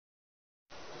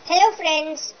Hello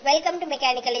friends, welcome to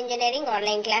Mechanical Engineering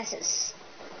online classes.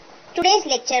 Today's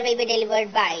lecture will be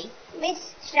delivered by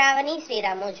Miss Shravani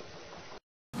Sriramoju.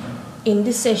 In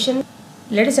this session,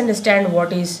 let us understand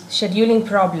what is scheduling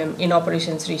problem in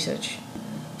operations research.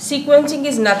 Sequencing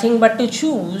is nothing but to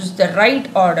choose the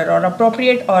right order or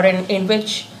appropriate order in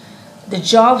which the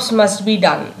jobs must be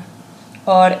done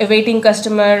or a waiting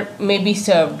customer may be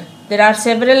served. There are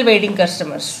several waiting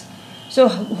customers. So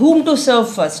whom to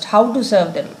serve first, how to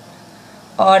serve them?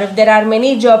 Or if there are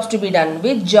many jobs to be done,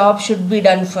 which job should be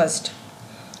done first?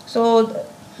 So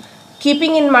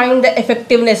keeping in mind the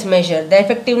effectiveness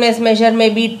measure may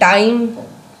be time,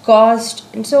 cost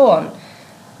and so on.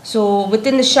 So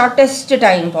within the shortest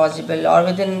time possible or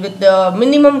with the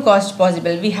minimum cost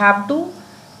possible, we have to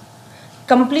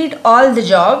complete all the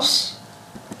jobs,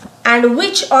 and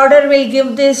which order will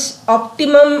give this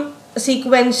optimum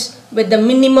sequence with the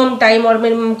minimum time or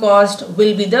minimum cost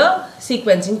will be the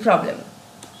sequencing problem.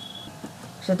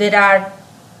 So there are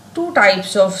two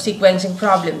types of sequencing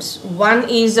problems. One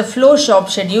is the flow shop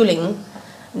scheduling,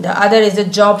 the other is the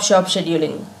job shop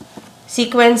scheduling.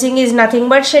 Sequencing is nothing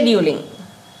but scheduling.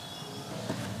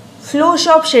 Flow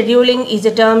shop scheduling is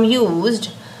a term used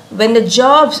when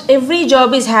every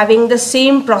job is having the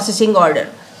same processing order.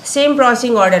 Same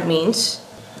processing order means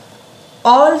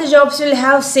all the jobs will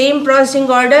have same processing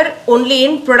order only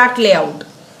in product layout.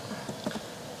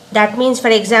 That means, for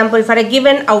example, for a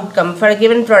given outcome, for a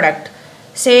given product,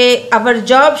 say our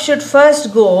job should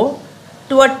first go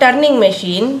to a turning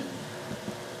machine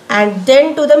and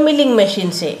then to the milling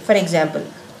machine, say, for example.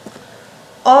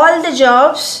 All the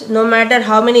jobs, no matter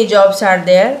how many jobs are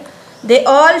there, they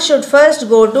all should first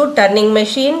go to turning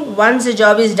machine. Once the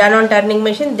job is done on turning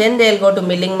machine, then they will go to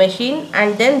milling machine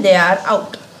and then they are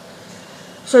out.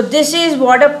 So this is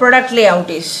what a product layout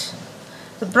is.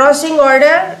 The processing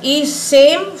order is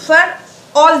same for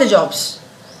all the jobs.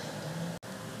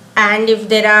 And if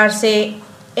there are, say,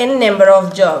 n number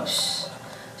of jobs,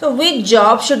 so which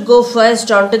job should go first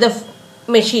onto the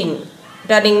machine,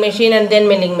 turning machine and then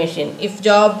milling machine? If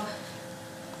job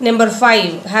number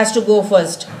 5 has to go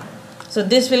first, so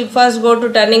this will first go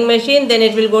to turning machine, then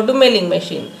it will go to milling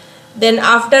machine. Then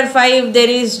after 5 there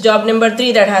is job number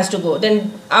 3 that has to go.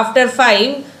 Then after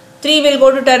 5, 3 will go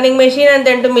to turning machine and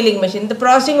then to milling machine. The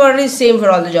processing order is same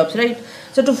for all the jobs, right?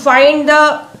 So to find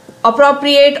the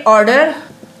appropriate order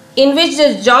in which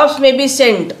the jobs may be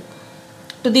sent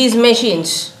to these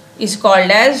machines is called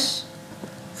as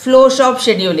flow shop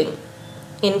scheduling.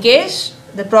 In case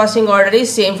the processing order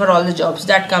is same for all the jobs,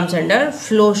 that comes under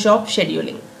flow shop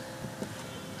scheduling.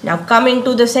 Now coming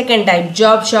to the second type,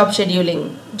 job shop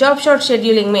scheduling. Job shop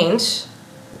scheduling means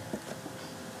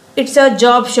it's a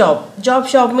job shop. Job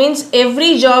shop means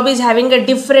every job is having a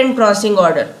different processing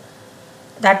order.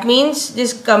 That means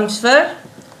this comes for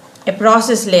a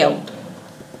process layout.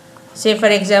 Say for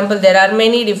example, there are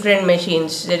many different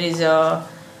machines. There is a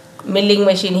milling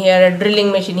machine here, a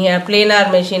drilling machine here, a planar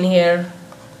machine here,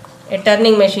 a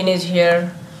turning machine is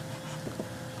here,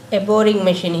 a boring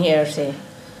machine here, say.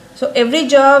 So every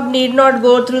job need not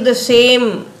go through the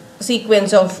same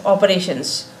sequence of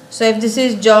operations. So if this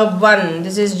is job 1,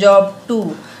 this is job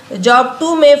 2. Job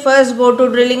 2 may first go to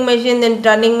drilling machine, then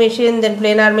turning machine, then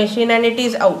planar machine, and it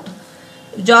is out.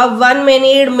 Job 1 may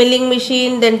need milling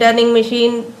machine, then turning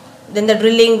machine, then the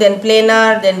drilling, then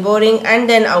planar, then boring, and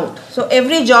then out. So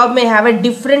every job may have a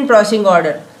different processing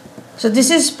order. So this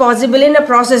is possible in a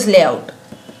process layout.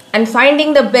 And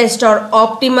finding the best or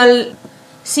optimal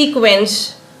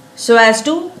sequence so as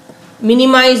to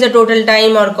minimize the total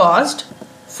time or cost,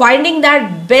 finding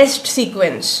that best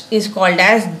sequence is called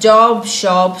as job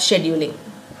shop scheduling.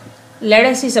 Let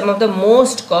us see some of the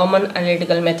most common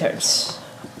analytical methods.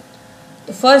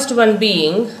 The first one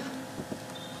being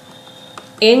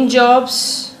n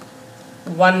jobs,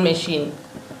 one machine.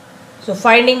 So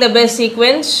finding the best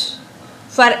sequence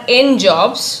for n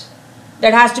jobs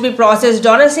that has to be processed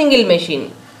on a single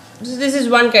machine. So this is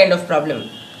one kind of problem.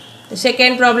 The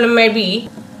second problem may be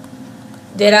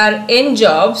there are n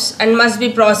jobs and must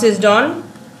be processed on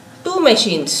 2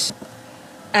 machines.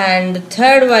 And the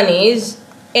third one is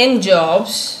n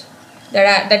jobs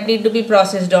that need to be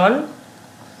processed on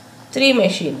 3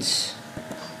 machines.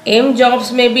 M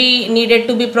jobs may be needed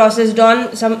to be processed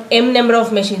on some m number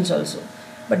of machines also.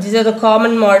 But these are the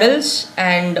common models,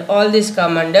 and all these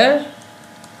come under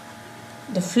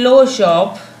the flow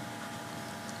shop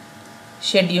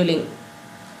scheduling,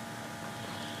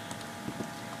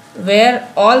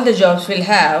 where all the jobs will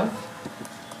have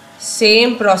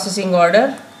same processing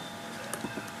order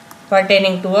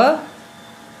pertaining to a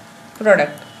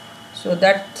product. So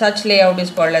that such layout is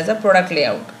called as a product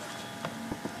layout.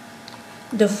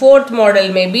 The fourth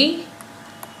model may be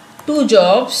 2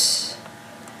 jobs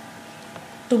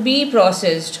to be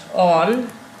processed on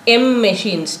m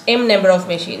machines, m number of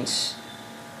machines.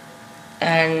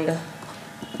 And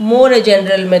more a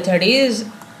general method is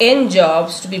n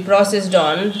jobs to be processed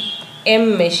on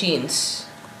m machines.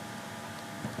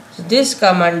 So this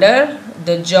come under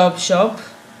the job shop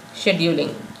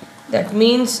scheduling. That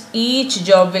means each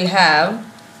job will have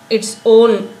its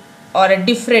own or a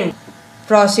different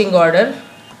processing order,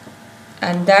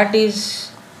 and that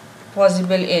is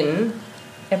possible in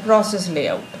a process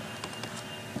layout.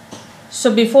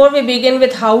 So before we begin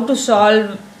with how to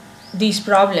solve these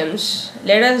problems,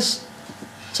 let us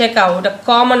check out a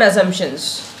common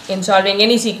assumptions in solving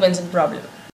any sequencing problem.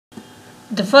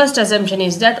 The first assumption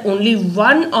is that only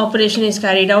one operation is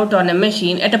carried out on a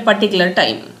machine at a particular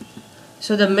time.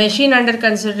 So the machine under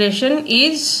consideration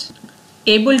is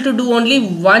able to do only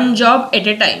one job at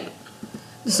a time.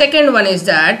 The second one is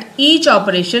that each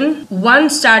operation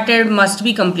once started must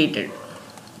be completed.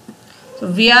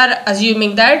 So we are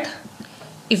assuming that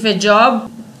if a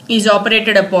job is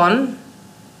operated upon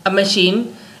a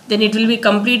machine, then it will be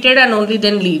completed and only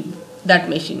then leave that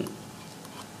machine.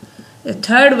 The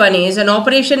third one is an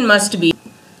operation must be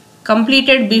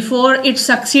completed before its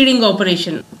succeeding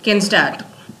operation can start.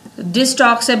 This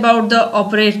talks about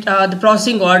the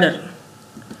processing order.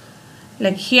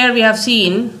 Like here we have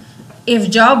seen, if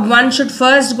job 1 should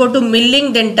first go to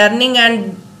milling, then turning,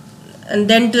 and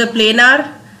then to the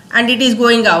planar, and it is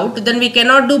going out, then we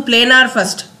cannot do planar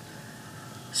first.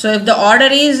 So if the order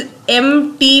is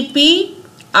MTP,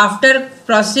 after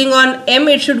processing on M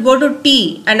it should go to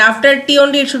T, and after T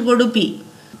only it should go to P.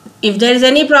 If there is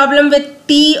any problem with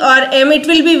T or M, it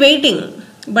will be waiting,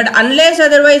 but unless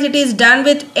otherwise it is done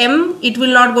with M, it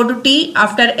will not go to T.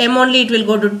 After M only it will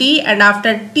go to T, and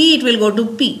after T it will go to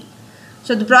P.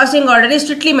 So the processing order is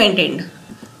strictly maintained.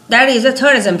 That is the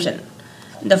third assumption.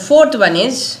 The fourth one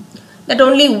is that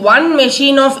only one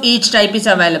machine of each type is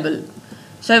available.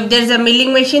 So if there is a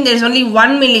milling machine, there is only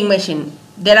one milling machine.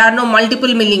 There are no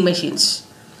multiple milling machines.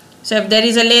 So if there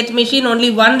is a lathe machine, only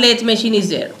one lathe machine is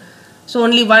there. So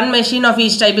only one machine of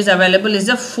each type is available is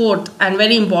the fourth and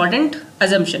very important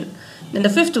assumption. Then the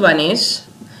fifth one is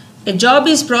a job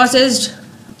is processed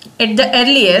at the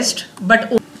earliest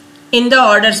but in the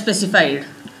order specified.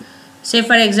 Say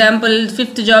for example,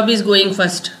 fifth job is going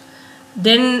first,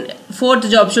 then fourth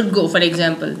job should go. For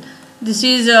example, this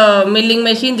is a milling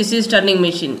machine, this is turning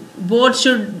machine. Both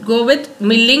should go with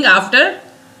milling after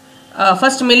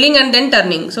first milling and then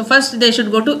turning. So first they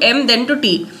should go to M, then to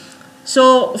T.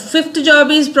 So fifth job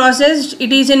is processed,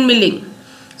 it is in milling.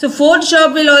 So fourth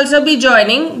job will also be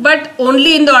joining, but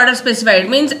only in the order specified.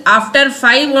 Means after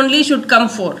 5 only should come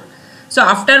 4. So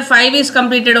after 5 is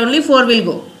completed, only 4 will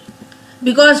go.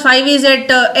 Because 5 is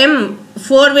at M,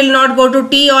 4 will not go to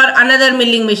T or another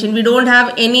milling machine. We don't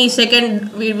have any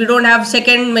second, we don't have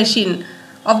second machine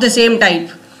of the same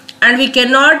type. And we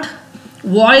cannot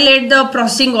violate the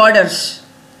processing orders.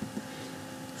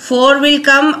 4 will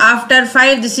come after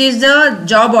 5, this is the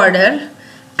job order.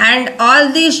 And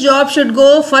all these jobs should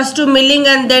go first to milling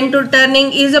and then to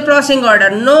turning is the processing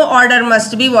order. No order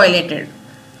must be violated.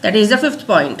 That is the fifth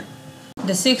point.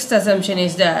 The sixth assumption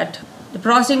is that the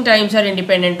processing times are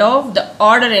independent of the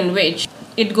order in which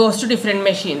it goes to different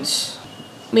machines.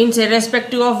 Means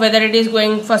irrespective of whether it is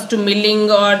going first to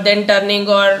milling or then turning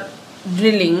or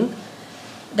drilling,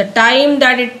 the time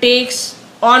that it takes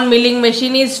on milling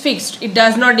machine is fixed. It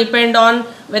does not depend on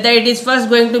whether it is first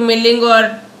going to milling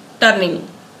or turning.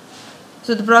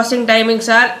 So the processing timings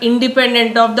are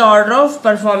independent of the order of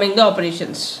performing the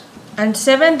operations. And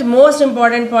seventh most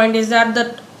important point is that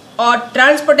the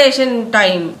transportation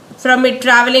time from it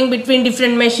traveling between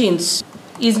different machines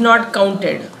is not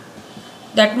counted.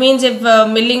 That means if a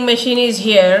milling machine is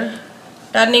here,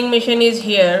 turning machine is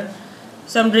here,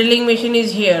 some drilling machine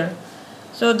is here.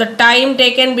 So the time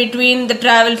taken between the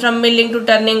travel from milling to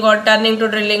turning or turning to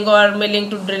drilling or milling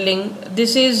to drilling,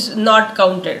 this is not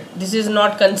counted. This is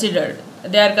not considered.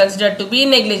 They are considered to be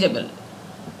negligible.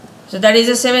 So that is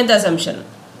the seventh assumption.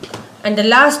 And the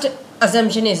last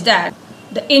assumption is that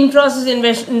the in-process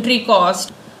inventory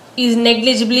cost is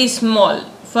negligibly small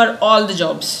for all the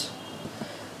jobs.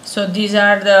 So these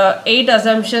are the 8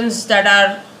 assumptions that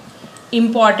are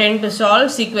important to solve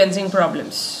sequencing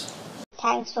problems.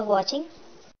 Thanks for watching.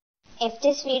 If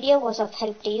this video was of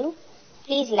help to you,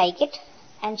 please like it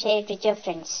and share it with your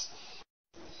friends.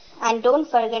 And don't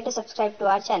forget to subscribe to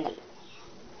our channel.